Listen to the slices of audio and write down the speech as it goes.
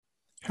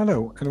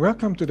Hello, and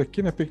welcome to the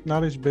Kinepict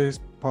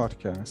Knowledge-Based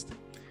Podcast.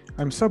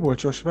 I'm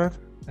Szabolcs Osváth.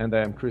 And I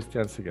am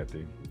Christian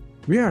Szigeti.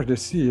 We are the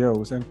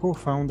CEOs and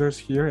co-founders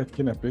here at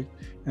Kinepict,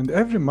 and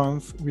every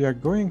month we are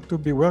going to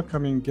be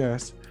welcoming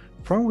guests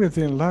from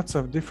within lots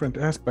of different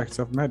aspects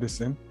of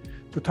medicine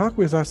to talk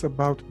with us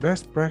about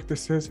best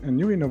practices and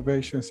new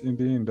innovations in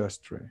the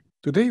industry.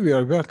 Today we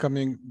are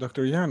welcoming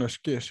Dr.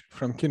 János Kiss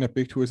from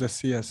Kinepict, who is a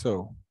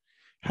CSO.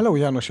 Hello,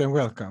 János, and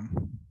welcome.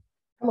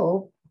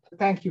 Hello,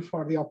 thank you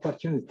for the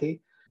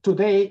opportunity.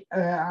 Today,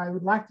 I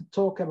would like to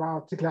talk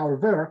about our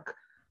work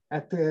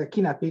at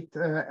Kinepict.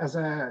 As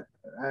a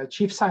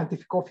Chief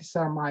Scientific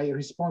Officer, my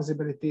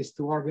responsibility is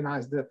to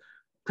organize the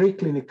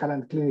preclinical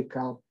and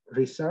clinical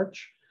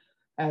research.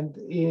 And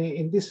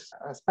in this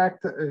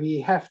aspect, we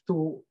have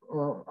to,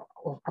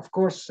 of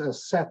course,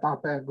 set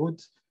up a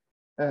good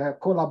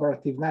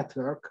collaborative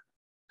network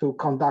to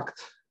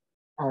conduct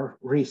our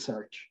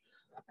research.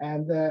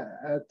 And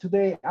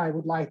today, I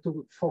would like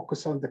to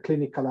focus on the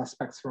clinical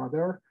aspects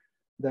rather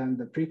than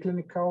the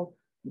preclinical.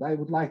 I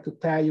would like to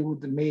tell you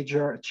the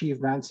major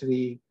achievements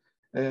we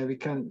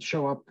can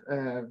show up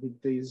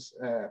with these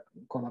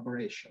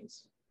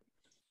collaborations.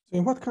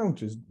 In what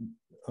countries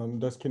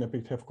does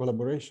Kinepict have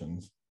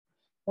collaborations?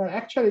 Well,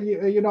 actually,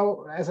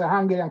 as a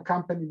Hungarian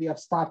company, we have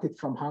started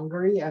from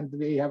Hungary, and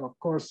we have, of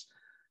course,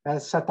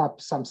 set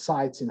up some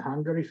sites in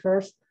Hungary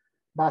first.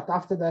 But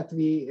after that,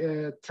 we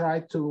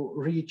try to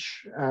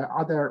reach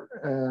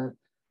other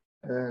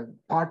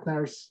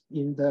partners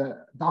in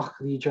the DACH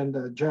region,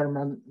 the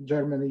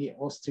Germany,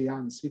 Austria,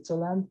 and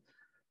Switzerland.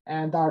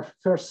 And our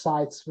first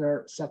sites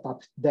were set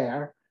up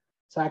there.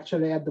 So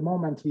actually, at the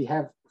moment, we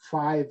have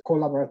 5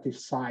 collaborative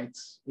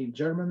sites in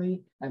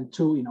Germany and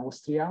 2 in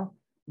Austria.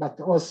 But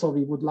also,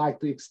 we would like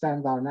to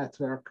extend our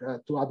network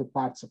to other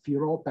parts of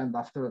Europe and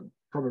after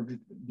probably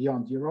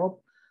beyond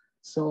Europe.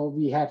 So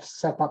we have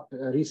set up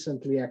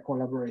recently a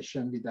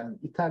collaboration with an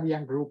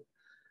Italian group,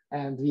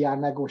 and we are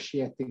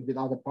negotiating with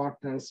other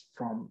partners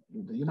from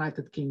the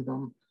United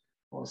Kingdom,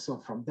 also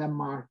from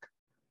Denmark.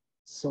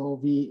 So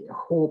we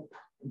hope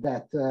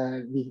that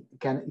we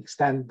can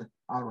extend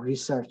our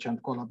research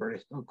and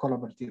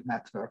collaborative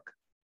network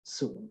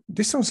soon.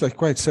 This sounds like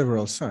quite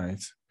several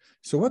sites.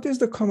 So what is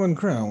the common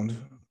ground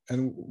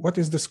and what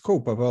is the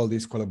scope of all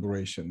these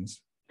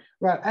collaborations?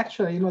 Well,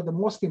 actually, the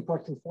most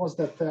important was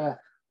that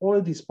all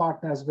these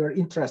partners were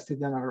interested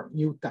in our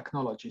new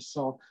technology.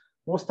 So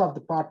most of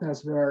the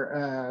partners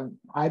were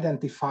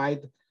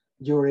identified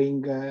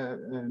during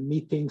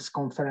meetings,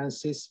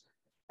 conferences,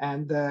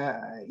 and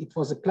it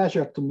was a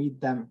pleasure to meet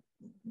them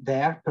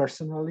there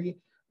personally.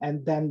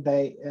 And then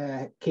they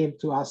came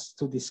to us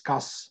to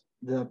discuss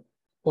the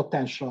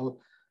potential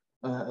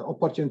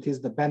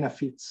opportunities, the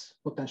benefits,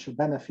 potential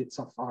benefits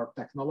of our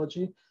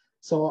technology.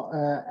 So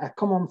a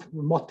common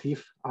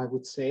motive, I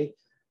would say,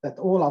 that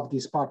all of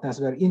these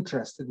partners were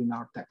interested in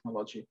our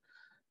technology,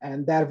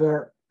 and they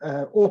were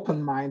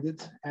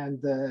open-minded, and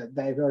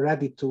they were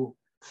ready to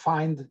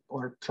find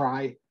or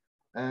try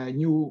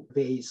new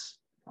ways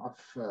of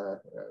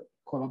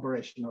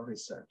collaboration or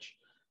research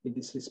in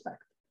this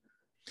respect.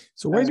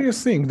 So why do you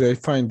think they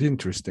find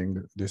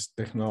interesting this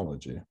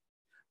technology?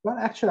 Well,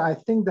 actually, I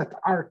think that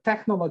our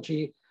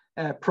technology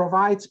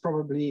provides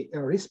probably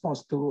a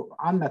response to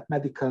unmet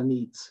medical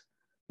needs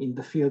in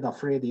the field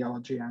of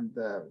radiology and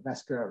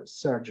vascular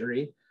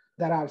surgery.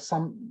 There are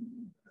some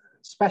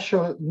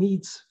special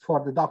needs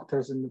for the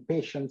doctors and the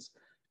patients,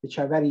 which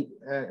are very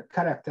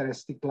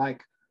characteristic,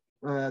 like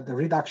the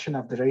reduction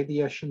of the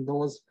radiation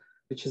dose,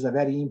 which is a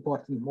very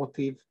important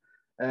motive.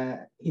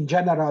 In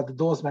general, the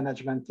dose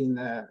management in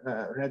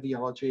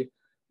radiology,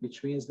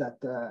 which means that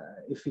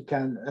if we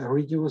can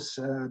reduce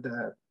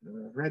the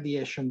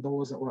radiation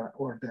dose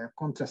or the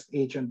contrast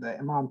agent, the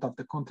amount of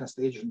the contrast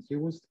agent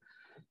used,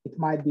 it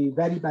might be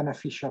very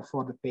beneficial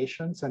for the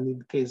patients, and in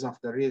the case of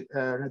the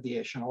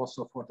radiation,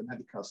 also for the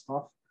medical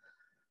staff.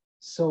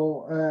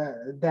 So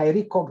they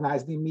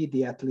recognized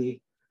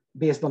immediately,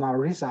 based on our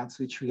results,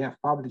 which we have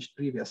published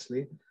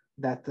previously,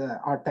 that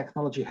our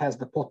technology has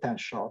the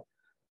potential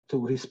to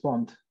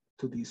respond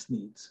to these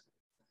needs.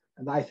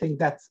 And I think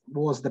that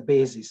was the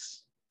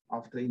basis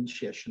of the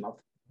initiation of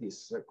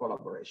these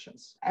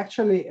collaborations.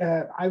 Actually,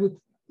 I would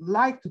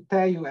like to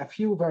tell you a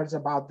few words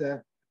about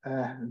the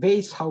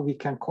ways how we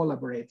can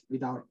collaborate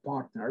with our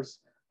partners.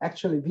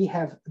 Actually, we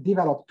have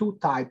developed 2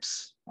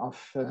 types of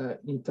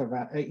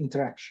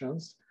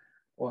interactions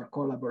or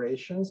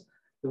collaborations.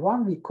 The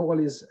one we call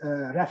is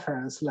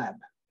reference lab.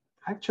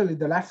 Actually,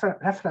 the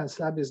reference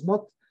lab is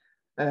not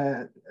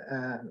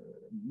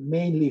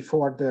mainly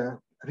for the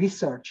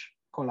research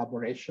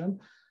collaboration,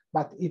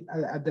 but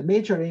the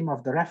major aim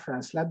of the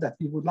reference lab that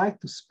we would like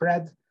to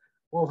spread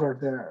over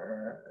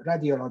the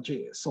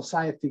radiology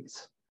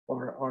societies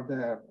or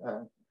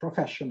the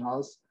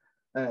professionals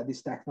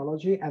this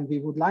technology, and we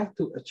would like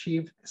to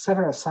achieve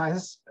several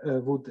sites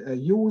would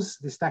use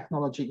this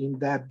technology in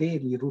their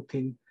daily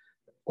routine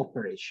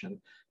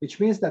operation, which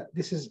means that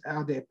this is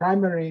the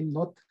primary aim,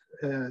 not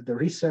the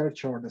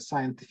research or the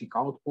scientific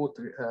output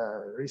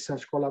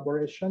research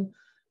collaboration,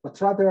 but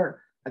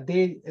rather a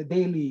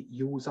daily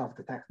use of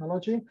the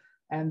technology.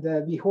 And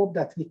we hope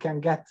that we can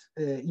get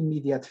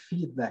immediate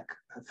feedback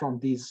from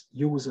these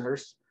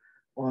users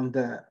on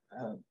the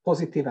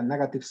positive and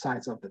negative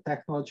sides of the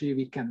technology.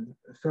 We can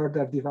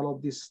further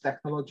develop this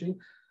technology.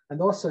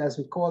 And also, as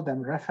we call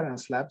them,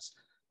 reference labs,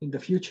 in the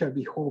future,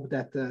 we hope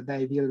that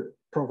they will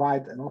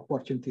provide an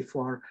opportunity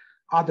for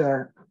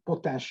other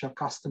potential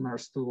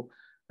customers to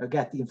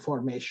get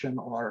information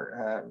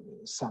or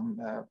some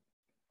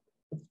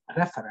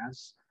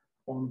reference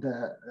on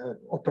the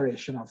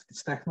operation of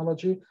this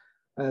technology.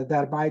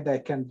 Thereby, they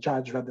can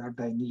judge whether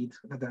they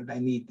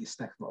need this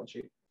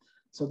technology.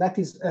 So that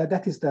is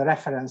the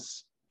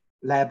reference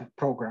lab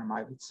program,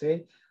 I would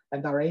say.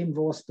 And our aim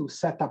was to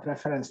set up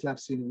reference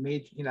labs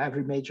in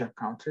every major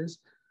countries,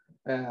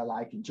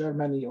 like in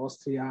Germany,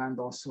 Austria, and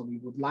also we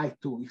would like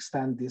to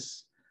extend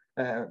this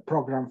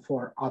program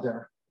for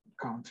other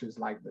countries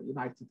like the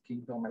United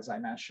Kingdom, as I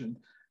mentioned,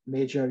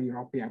 major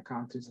European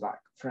countries like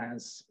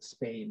France,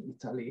 Spain,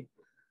 Italy,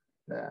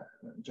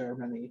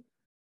 Germany,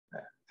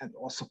 and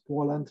also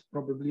Poland,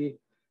 probably.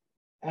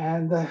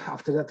 And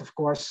after that, of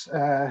course,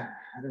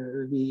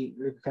 we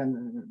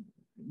can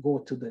go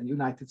to the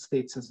United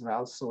States as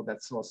well. So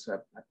that's also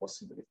a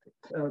possibility.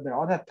 The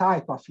other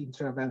type of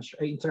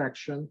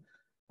interaction,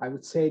 I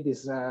would say,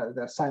 is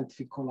the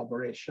scientific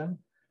collaboration,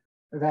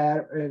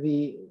 where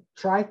we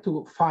try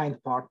to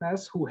find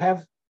partners who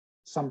have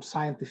some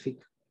scientific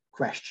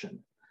question,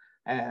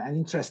 an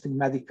interesting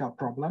medical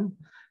problem,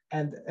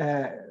 and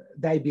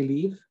they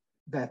believe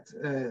that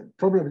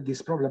probably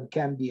this problem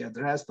can be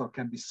addressed or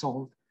can be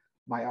solved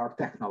by our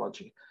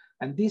technology.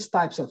 And these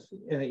types of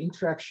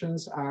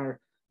interactions are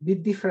a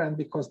bit different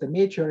because the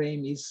major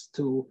aim is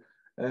to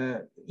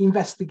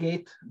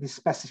investigate this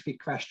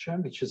specific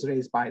question, which is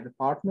raised by the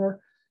partner,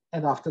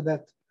 and after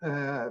that,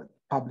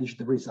 publish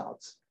the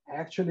results.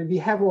 Actually, we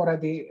have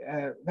already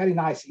very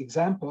nice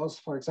examples.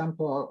 For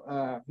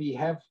example, we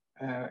have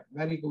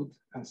very good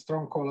and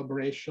strong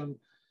collaboration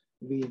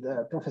with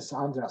Professor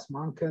Andreas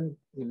Manken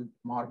in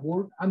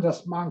Marburg.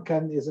 Andreas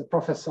Manken is a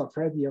professor of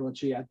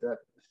radiology at the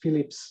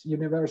Philips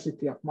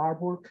University of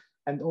Marburg,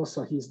 and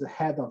also he's the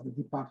head of the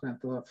Department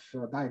of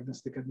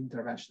Diagnostic and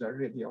Interventional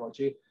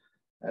Radiology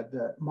at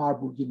the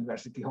Marburg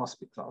University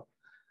Hospital.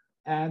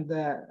 And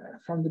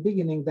from the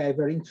beginning, they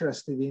were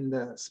interested in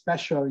the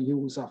special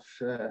use of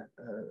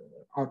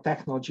our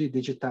technology,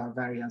 digital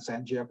variance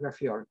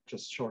angiography, or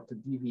just short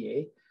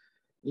DVA,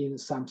 in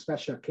some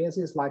special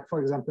cases, like,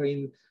 for example,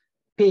 in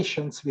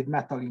patients with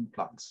metal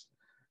implants.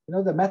 You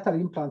know, the metal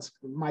implants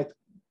might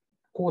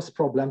cause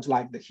problems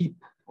like the hip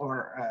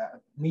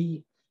or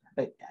knee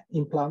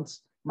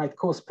implants, might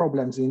cause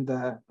problems in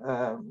the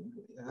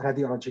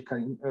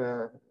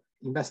radiological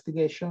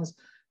investigations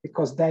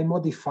because they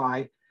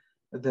modify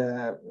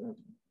the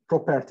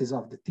properties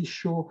of the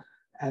tissue,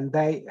 and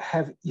they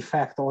have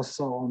effect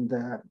also on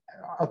the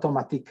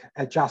automatic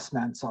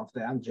adjustments of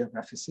the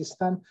angiography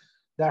system.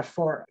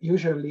 Therefore,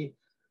 usually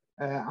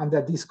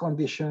under these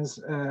conditions,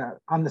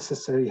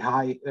 unnecessary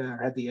high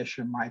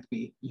radiation might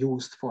be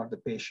used for the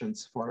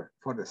patients, for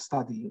the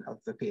study of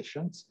the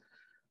patients,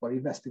 for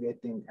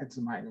investigating,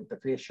 examining the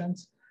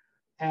patients.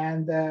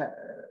 And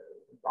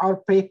our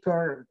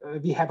paper,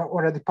 we have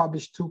already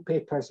published 2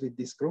 papers with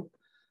this group.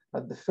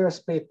 But the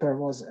first paper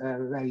was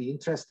very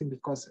interesting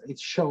because it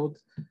showed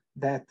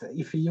that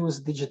if we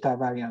use digital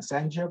variance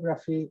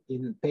angiography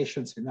in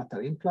patients with metal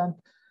implant,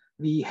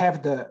 we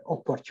have the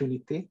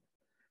opportunity,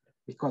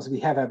 because we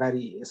have a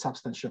very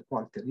substantial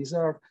quality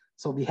reserve,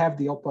 so we have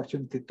the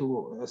opportunity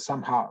to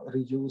somehow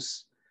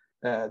reduce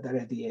the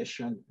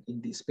radiation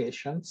in these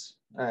patients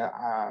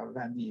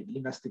when we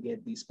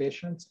investigate these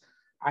patients.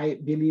 I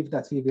believe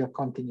that we will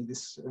continue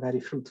this very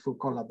fruitful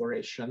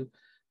collaboration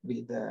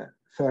with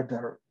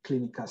further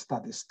clinical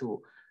studies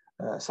to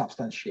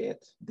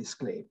substantiate this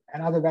claim.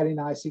 Another very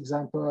nice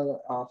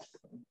example of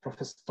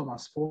Professor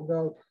Thomas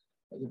Vogel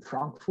in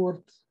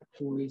Frankfurt,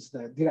 who is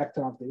the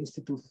director of the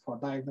Institute for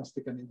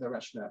Diagnostic and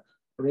Interventional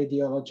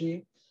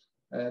Radiology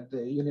at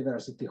the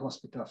University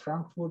Hospital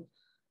Frankfurt.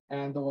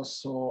 And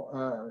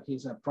also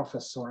he's a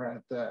professor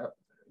at the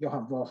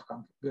Johann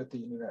Wolfgang Goethe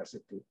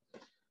University.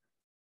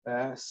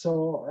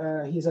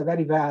 So he's a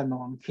very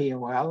well-known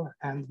KOL,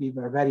 and we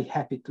were very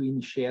happy to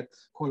initiate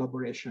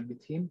collaboration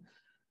with him.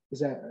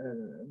 He's a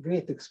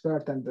great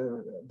expert, and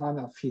one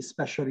of his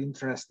special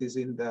interests is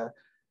in the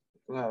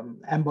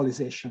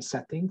embolization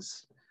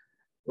settings,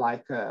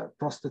 like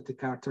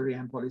prostatic artery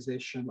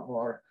embolization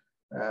or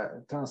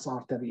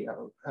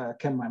transarterial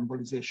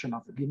chemoembolization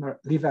of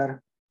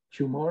liver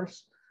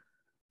tumors.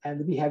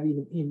 And we have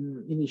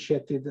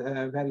initiated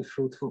a very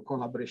fruitful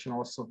collaboration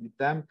also with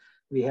them.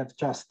 We have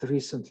just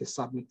recently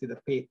submitted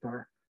a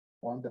paper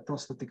on the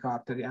prostatic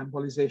artery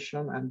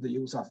embolization and the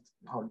use of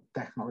our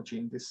technology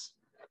in this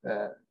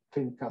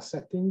clinical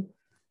setting.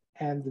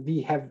 And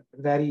we have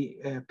very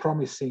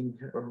promising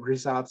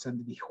results,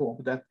 and we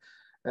hope that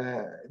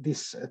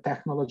this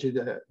technology,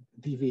 the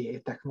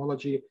DVA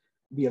technology,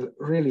 will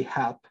really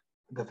help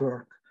the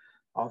work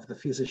of the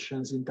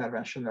physicians,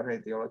 interventional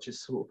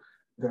radiologists who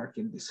work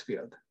in this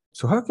field.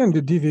 So how can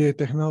the DVA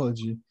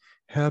technology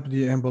help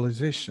the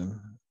embolization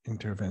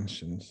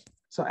interventions?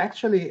 So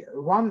actually,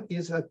 one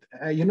is that,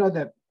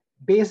 the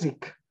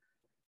basic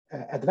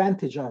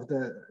advantage of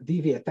the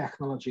DVA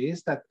technology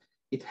is that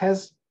it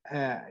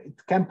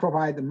can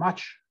provide a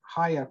much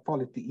higher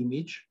quality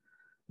image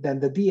than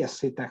the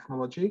DSA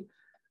technology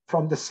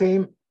from the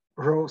same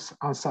rows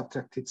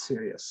unsubtracted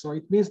series. So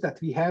it means that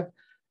we have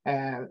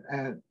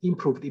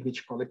improved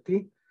image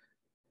quality,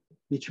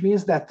 which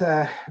means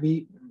that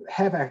we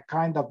have a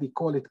kind of, we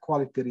call it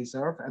quality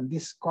reserve, and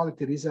this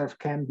quality reserve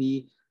can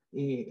be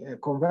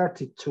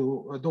converted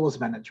to dose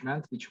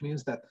management, which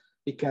means that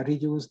we can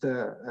reduce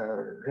the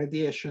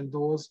radiation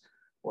dose,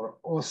 or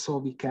also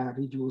we can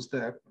reduce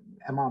the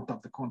amount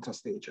of the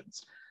contrast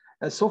agents.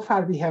 So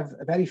far, we have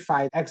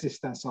verified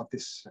existence of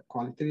this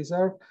quality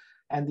reserve,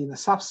 and in the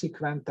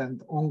subsequent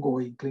and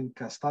ongoing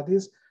clinical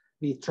studies,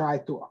 we try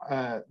to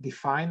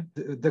define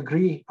the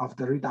degree of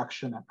the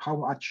reduction, how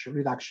much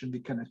reduction we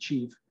can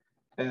achieve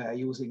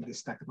using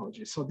this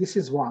technology. So this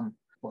is one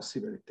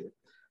possibility.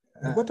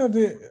 What are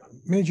the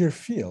major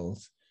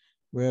fields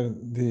where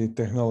the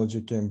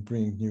technology can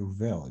bring new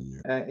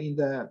value? In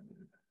the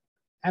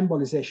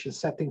embolization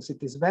settings,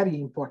 it is very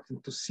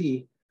important to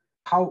see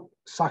how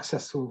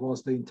successful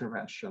was the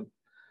intervention,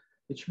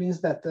 which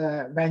means that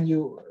when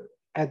you,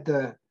 at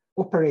the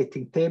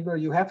operating table,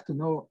 you have to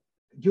know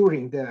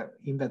during the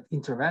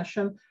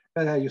intervention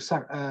whether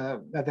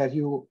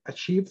you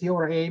achieved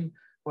your aim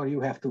or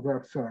you have to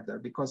work further,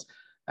 because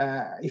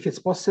if it's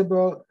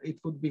possible, it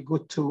would be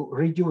good to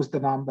reduce the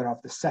number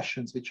of the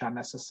sessions which are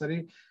necessary.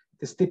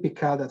 It is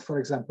typical that, for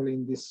example,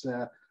 in this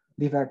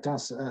liver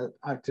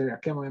arterial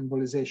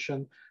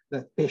chemoembolization,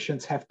 that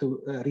patients have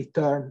to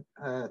return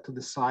to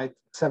the site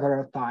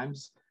several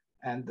times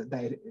and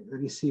they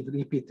receive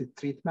repeated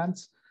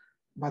treatments.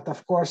 But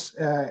of course,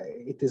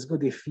 it is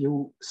good if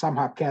you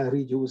somehow can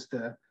reduce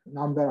the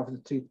number of the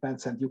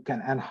treatments and you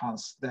can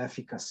enhance the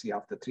efficacy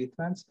of the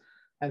treatments.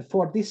 And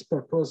for this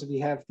purpose, we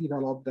have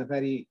developed a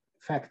very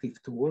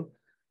effective tool.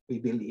 We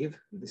believe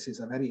this is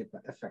a very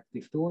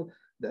effective tool,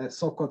 the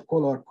so-called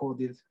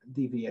color-coded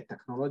DVA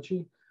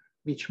technology,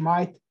 which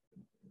might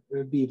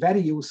be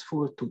very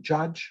useful to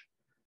judge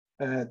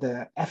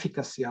the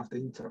efficacy of the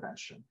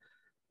intervention.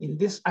 In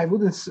this, I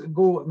wouldn't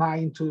go now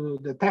into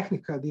the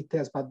technical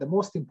details, but the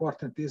most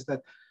important is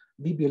that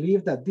we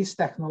believe that this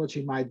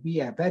technology might be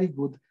a very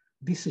good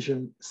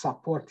decision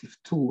supportive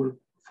tool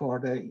for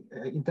the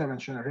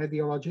interventional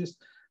radiologist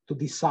to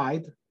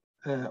decide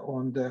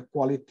on the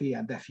quality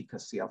and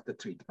efficacy of the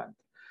treatment.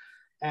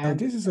 And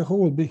now, this is a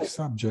whole big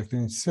subject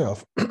in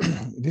itself.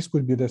 This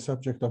could be the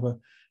subject of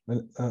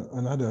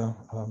another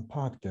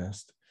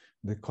podcast,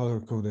 the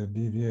color-coded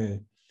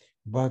DVA.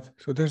 But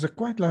so there's a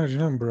quite large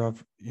number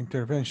of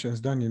interventions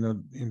done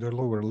in the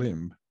lower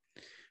limb.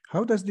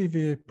 How does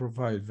DVA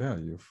provide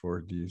value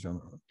for these?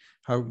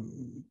 How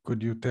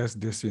could you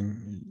test this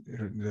in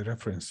the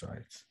reference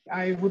sites?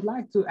 I would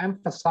like to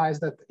emphasize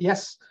that,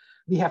 yes,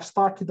 we have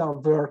started our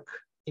work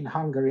in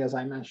Hungary, as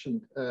I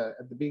mentioned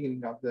at the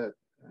beginning of the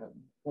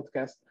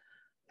podcast.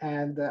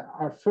 And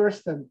our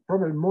first and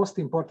probably most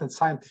important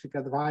scientific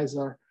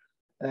advisor,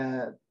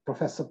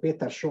 Professor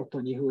Péter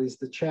Sótonyi, who is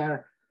the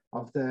chair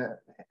of the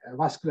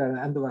vascular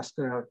and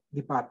endovascular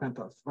department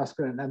of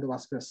vascular and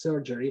endovascular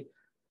surgery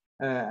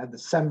at the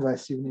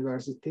Semmelweis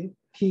University.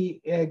 He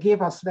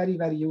gave us very,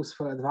 very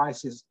useful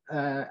advices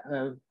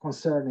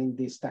concerning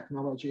this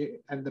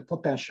technology and the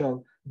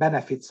potential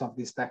benefits of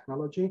this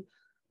technology.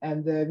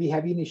 And we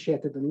have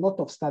initiated a lot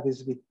of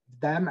studies with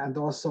them and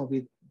also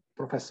with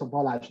Professor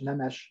Balázs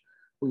Nemes,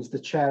 who is the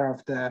chair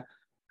of the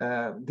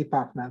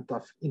Department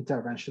of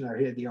Interventional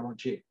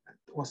Radiology,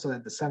 also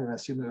at the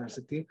Semmelweis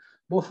University.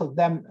 Both of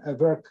them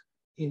work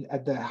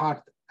at the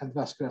Heart and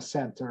Vascular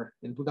Center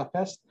in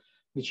Budapest,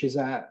 which is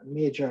a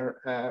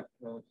major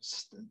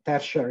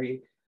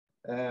tertiary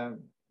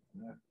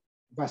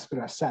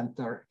vascular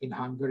center in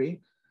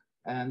Hungary.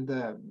 And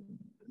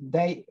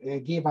they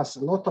gave us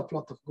a lot of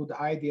good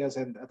ideas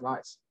and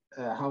advice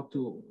how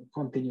to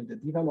continue the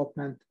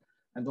development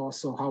and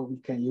also how we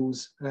can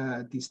use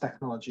this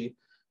technology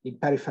in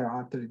peripheral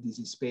artery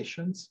disease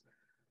patients.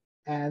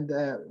 And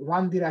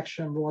one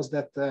direction was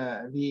that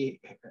we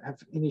have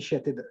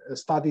initiated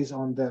studies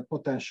on the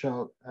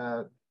potential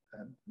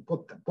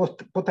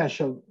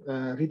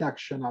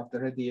reduction of the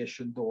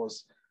radiation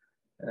dose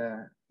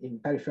in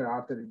peripheral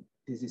artery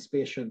disease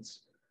patients.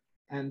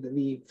 And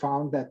we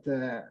found that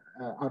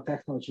our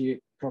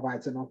technology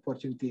provides an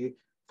opportunity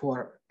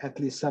for at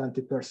least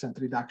 70%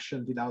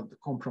 reduction without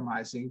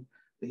compromising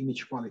the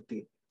image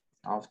quality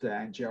of the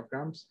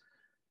angiograms.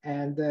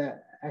 And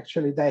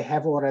actually, they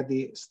have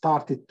already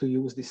started to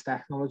use this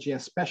technology,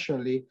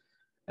 especially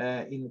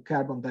in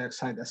carbon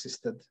dioxide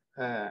assisted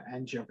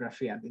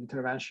angiography and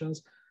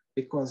interventions,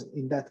 because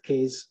in that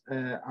case,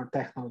 our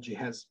technology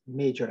has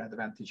major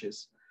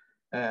advantages,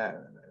 a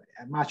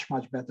much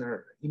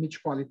better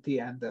image quality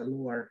and a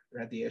lower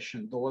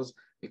radiation dose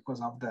because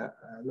of the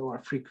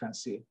lower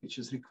frequency, which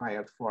is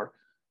required for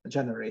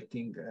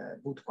generating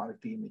good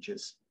quality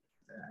images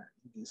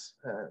in these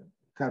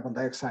carbon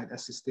dioxide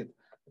assisted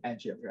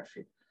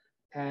angiography.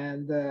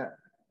 And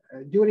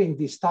during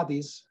these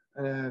studies,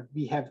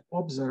 we have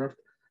observed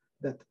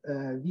that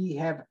we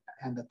have,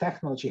 and the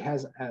technology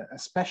has a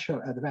special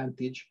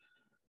advantage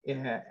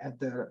at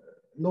the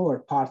lower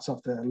parts of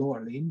the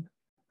lower limb,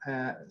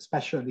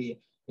 especially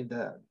in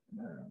the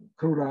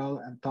crural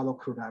and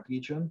talocrural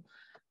region,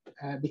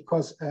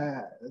 because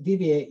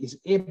DVA is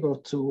able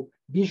to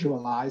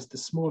visualize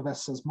the small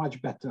vessels much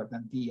better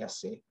than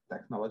DSA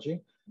technology.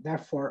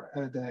 Therefore,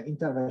 the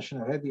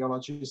interventional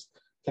radiologist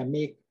can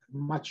make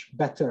much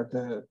better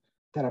the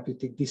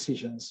therapeutic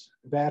decisions,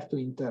 where to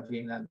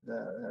intervene and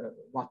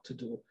what to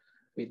do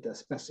with the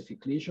specific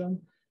lesion.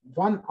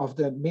 One of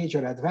the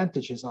major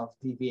advantages of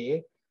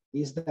DVA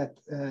is that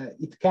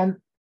it can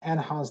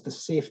enhance the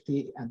safety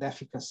and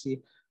efficacy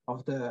of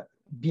the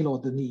below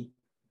the knee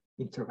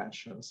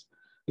interventions,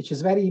 which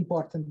is very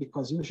important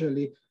because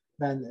usually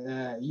when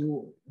you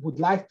would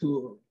like to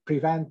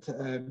prevent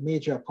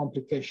major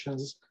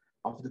complications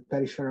of the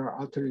peripheral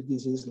artery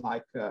disease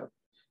like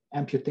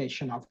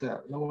amputation of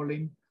the lower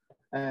limb,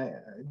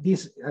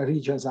 these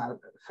regions are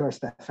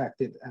first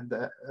affected, and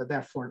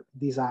therefore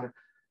these are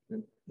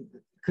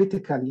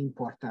critically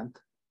important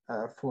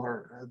for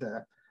the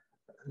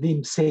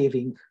limb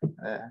saving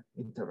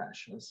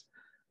interventions.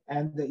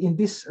 And in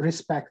this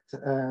respect,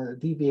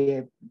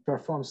 DVA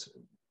performs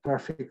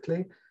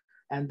perfectly.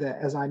 And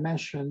as I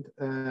mentioned,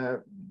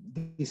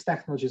 this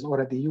technology is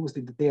already used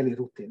in the daily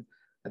routine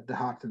at the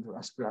Heart and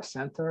Vascular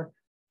Center.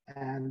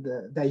 And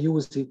they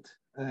use it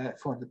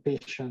for the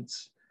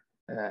patient's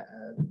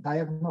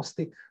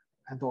diagnostic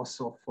and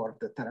also for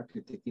the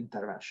therapeutic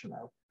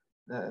interventional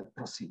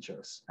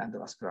procedures and the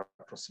vascular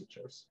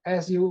procedures.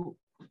 As you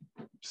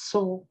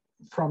saw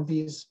from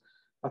these,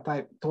 what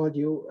I told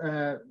you,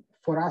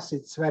 for us,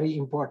 it's very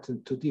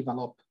important to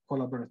develop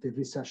collaborative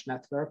research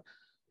network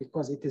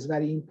because it is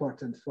very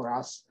important for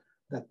us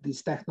that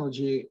this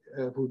technology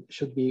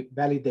should be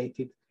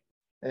validated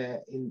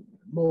in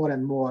more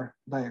and more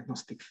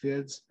diagnostic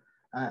fields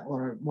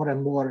or more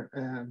and more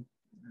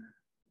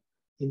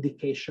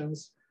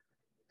indications.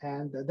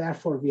 And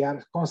therefore, we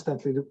are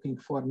constantly looking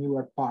for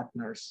newer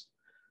partners.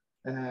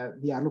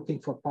 We are looking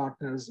for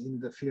partners in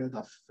the field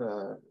of,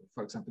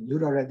 for example,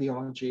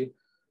 neuroradiology,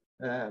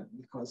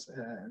 because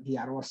we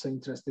are also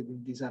interested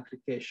in these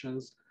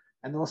applications,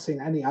 and also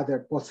in any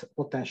other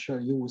potential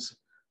use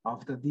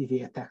of the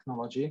DVA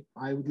technology.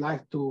 I would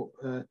like to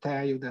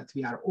tell you that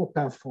we are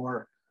open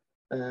for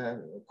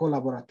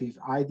collaborative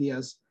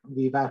ideas.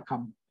 We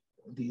welcome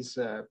these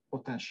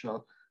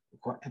potential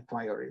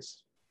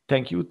inquiries.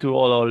 Thank you to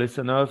all our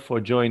listeners for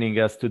joining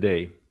us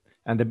today.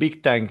 And a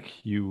big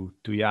thank you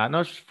to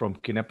János from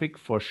Kinepict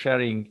for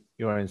sharing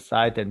your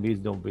insight and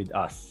wisdom with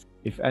us.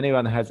 If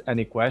anyone has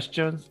any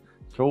questions,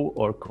 throw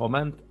or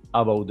comment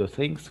about the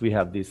things we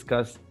have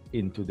discussed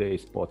in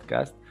today's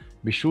podcast,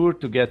 be sure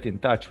to get in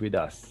touch with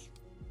us.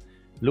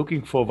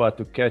 Looking forward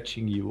to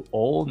catching you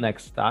all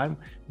next time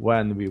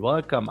when we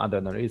welcome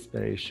another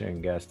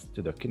inspiration guest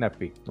to the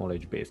Kinepict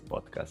Knowledge Based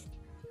Podcast.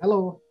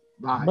 Hello.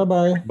 Bye.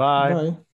 Bye-bye. Bye. Bye.